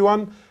amongst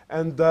everyone,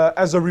 and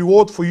as a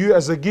reward for you,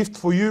 as a gift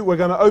for you, we're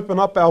going to open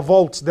up our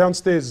vaults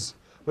downstairs.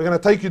 We're going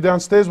to take you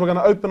downstairs, we're going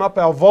to open up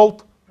our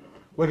vault,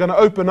 we're going to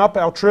open up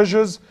our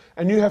treasures,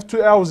 and you have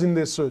 2 hours in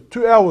there, sir.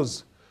 2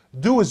 hours.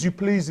 Do as you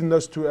please in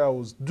those 2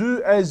 hours.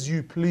 Do as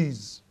you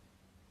please.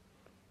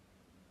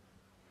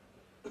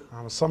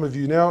 Some of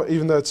you now,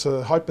 even though it's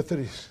a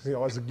hypothetical,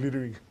 your eyes are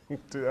glittering.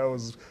 2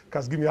 hours.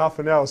 Guys, give me half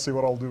an hour, see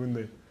what I'll do in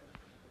there.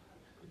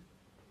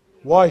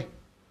 Why?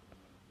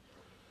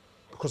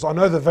 Because I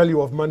know the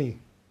value of money.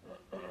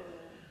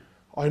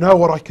 I know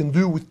what I can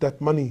do with that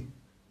money.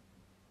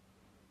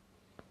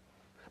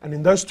 And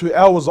in those 2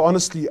 hours,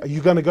 honestly, are you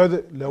going to go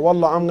there? La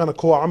wallah, I'm going to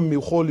call ammi,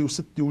 wa kholi, wa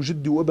sitti, wa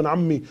jiddi, wa ibn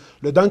ammi.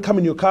 Don't come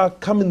in your car,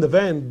 come in the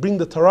van, bring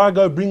the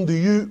tarago, bring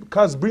the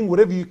cars, bring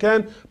whatever you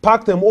can,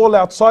 park them all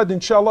outside,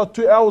 inshallah.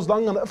 2 hours,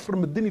 I'm going to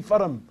afram ad-dini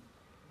faram.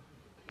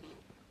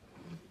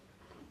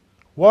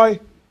 Why?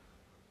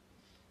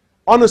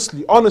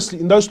 Honestly,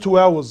 in those 2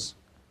 hours,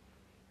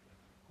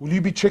 will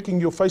you be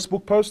checking your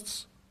Facebook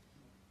posts?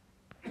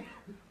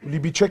 Will you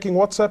be checking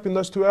WhatsApp in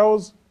those 2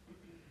 hours?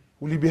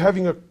 Will you be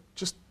having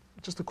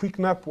just a quick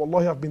nap?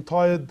 Wallahi, I've been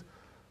tired.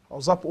 I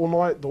was up all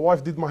night. The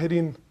wife did my head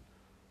in.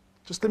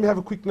 Just let me have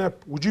a quick nap.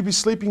 Would you be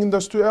sleeping in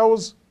those 2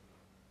 hours?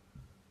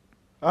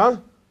 Huh?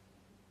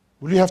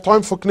 Will you have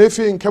time for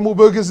knefe and camel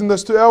burgers in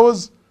those 2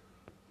 hours?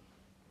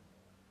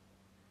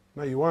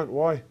 No, you won't.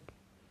 Why?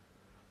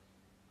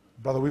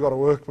 Brother, we got to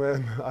work,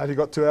 man. I only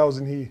got 2 hours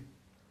in here.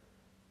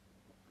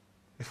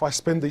 If I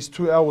spend these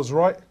 2 hours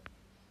right,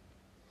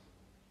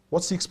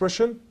 what's the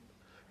expression?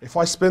 If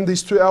I spend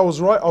these 2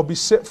 hours right, I'll be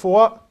set for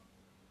what?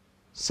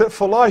 Set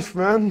for life,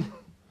 man.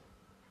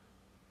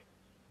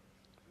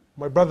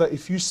 My brother,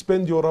 if you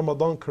spend your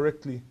Ramadan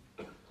correctly,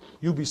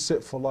 you'll be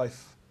set for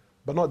life.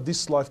 But not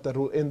this life that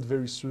will end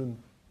very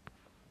soon.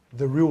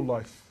 The real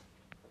life.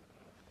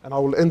 And I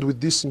will end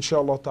with this,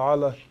 inshallah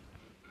ta'ala,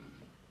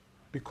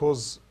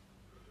 because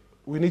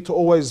we need to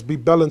always be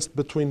balanced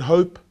between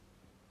hope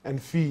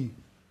and fear.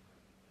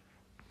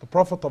 The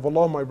Prophet of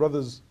Allah, my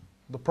brothers,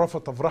 the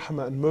Prophet of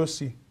Rahmah and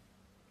Mercy,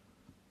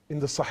 in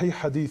the Sahih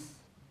Hadith,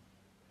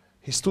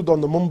 he stood on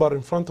the mumbar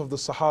in front of the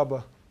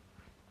Sahaba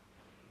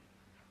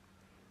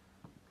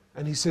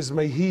and he says,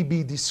 may he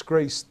be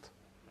disgraced.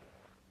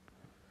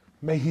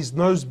 May his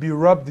nose be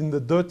rubbed in the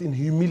dirt in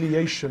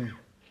humiliation.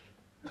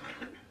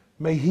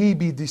 May he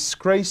be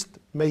disgraced.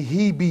 May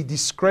he be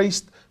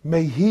disgraced.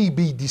 May he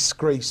be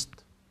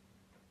disgraced.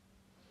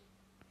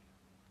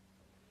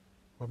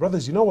 My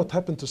brothers, you know what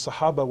happened to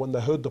Sahaba when they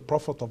heard the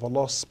Prophet of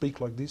Allah speak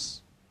like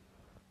this?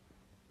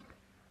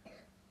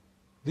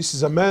 This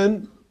is a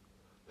man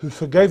who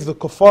forgave the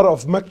kuffar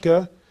of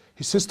Mecca.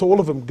 He says to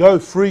all of them, go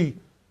free.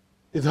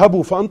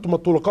 اذهبوا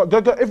فأنتم الطلقاء.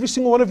 Go, every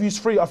single one of you is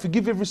free. I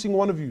forgive every single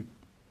one of you.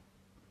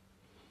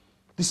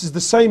 This is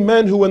the same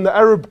man who, when the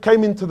Arab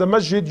came into the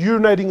masjid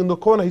urinating in the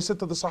corner, he said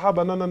to the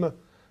Sahaba, no, no, no,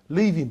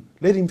 leave him,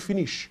 let him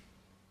finish.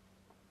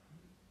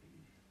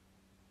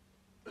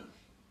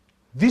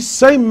 This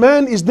same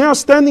man is now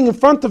standing in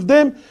front of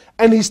them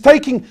and he's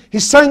saying,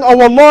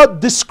 oh Allah,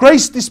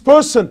 disgrace this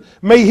person.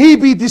 May he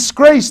be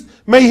disgraced.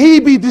 May he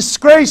be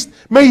disgraced.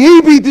 May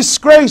he be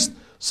disgraced.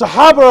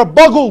 Sahaba are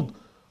boggled.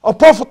 O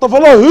Prophet of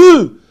Allah,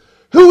 who?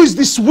 Who is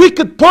this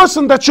wicked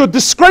person that you're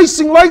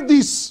disgracing like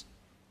this?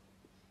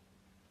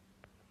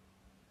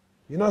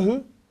 You know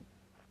who?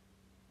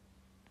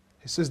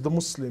 He says the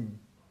Muslim.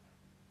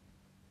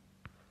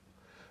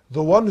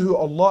 The one who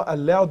Allah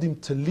allowed him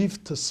to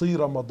live to see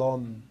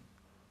Ramadan.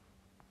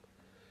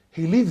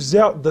 He lives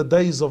out the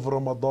days of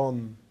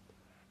Ramadan,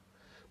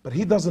 but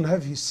he doesn't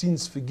have his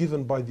sins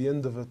forgiven by the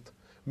end of it.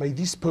 May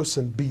this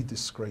person be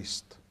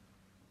disgraced.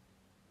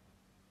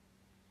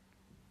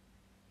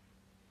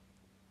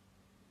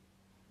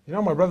 You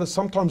know, my brother,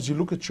 sometimes you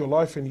look at your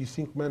life and you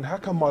think, man, how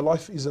come my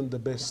life isn't the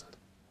best?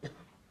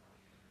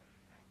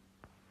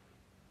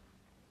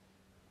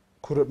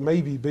 Could it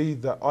maybe be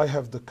that I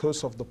have the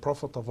curse of the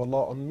Prophet of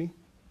Allah on me?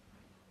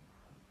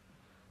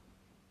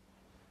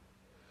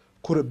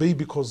 Could it be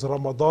because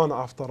Ramadan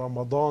after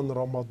Ramadan,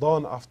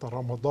 Ramadan after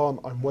Ramadan,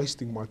 I'm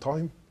wasting my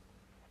time?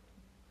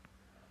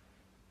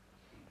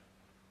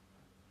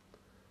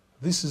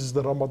 This is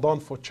the Ramadan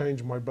for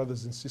change, my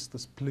brothers and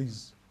sisters,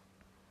 please.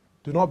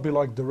 Do not be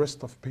like the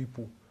rest of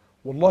people.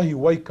 Wallahi,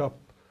 wake up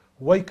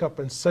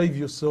and save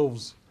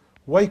yourselves.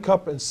 Wake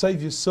up and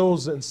save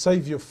yourselves and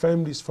save your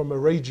families from a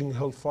raging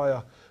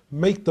hellfire.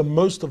 Make the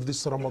most of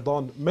this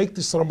Ramadan. Make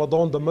this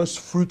Ramadan the most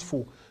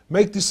fruitful.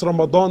 Make this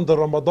Ramadan the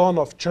Ramadan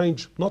of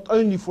change, not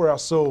only for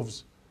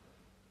ourselves,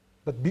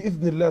 but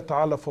bi'idhnillah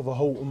ta'ala for the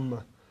whole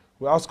ummah.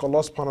 We ask Allah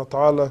subhanahu wa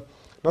ta'ala,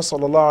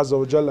 نسأل الله عز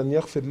وجل أن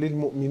يغفر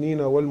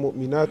للمؤمنين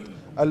والمؤمنات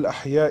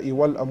الأحياء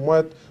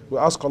والأموات. We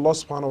ask Allah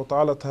subhanahu wa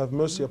ta'ala to have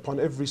mercy upon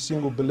every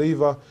single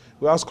believer.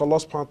 We ask Allah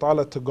subhanahu wa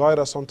ta'ala to guide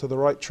us onto the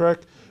right track.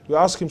 We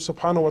ask Him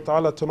subhanahu wa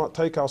ta'ala to not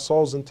take our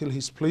souls until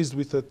He's pleased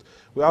with it.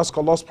 We ask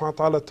Allah subhanahu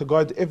wa ta'ala to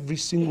guide every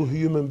single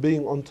human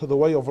being onto the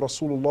way of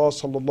Rasulullah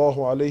sallallahu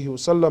alayhi wa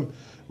sallam.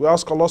 We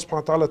ask Allah subhanahu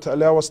wa ta'ala to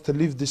allow us to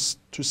live this,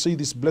 to see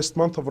this blessed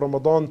month of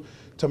Ramadan,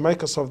 to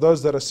make us of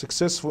those that are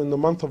successful in the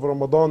month of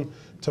Ramadan,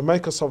 to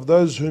make us of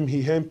those whom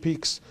He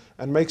handpicks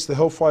and makes the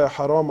hellfire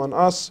haram on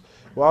us.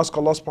 We ask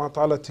Allah subhanahu wa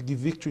ta'ala to give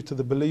victory to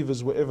the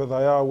believers wherever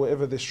they are,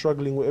 wherever they're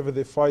struggling, wherever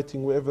they're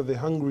fighting, wherever they're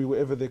hungry,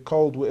 wherever they're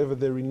cold, wherever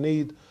they're in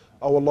need.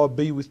 Oh Allah,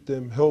 be with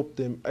them, help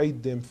them,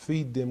 aid them,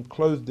 feed them,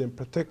 clothe them,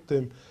 protect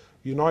them,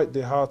 unite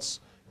their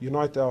hearts,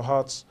 unite our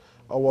hearts.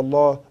 Oh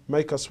Allah,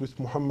 make us with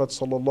Muhammad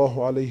sallallahu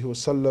alayhi wa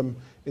sallam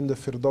in the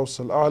Firdaus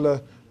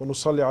al-A'la. Wa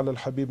nusalli ala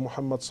al-Habib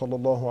Muhammad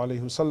sallallahu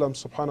alayhi wa sallam.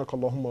 Subhanaka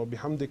Allahumma wa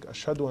bihamdik.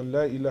 Ashhadu an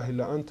la ilaha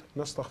illa ant.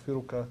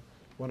 Nastaghfiruka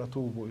wa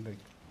natubu ilayk.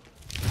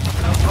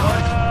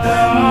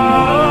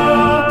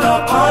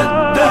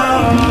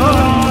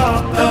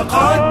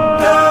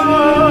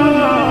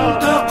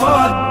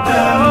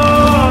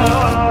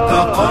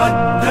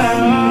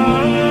 تقدم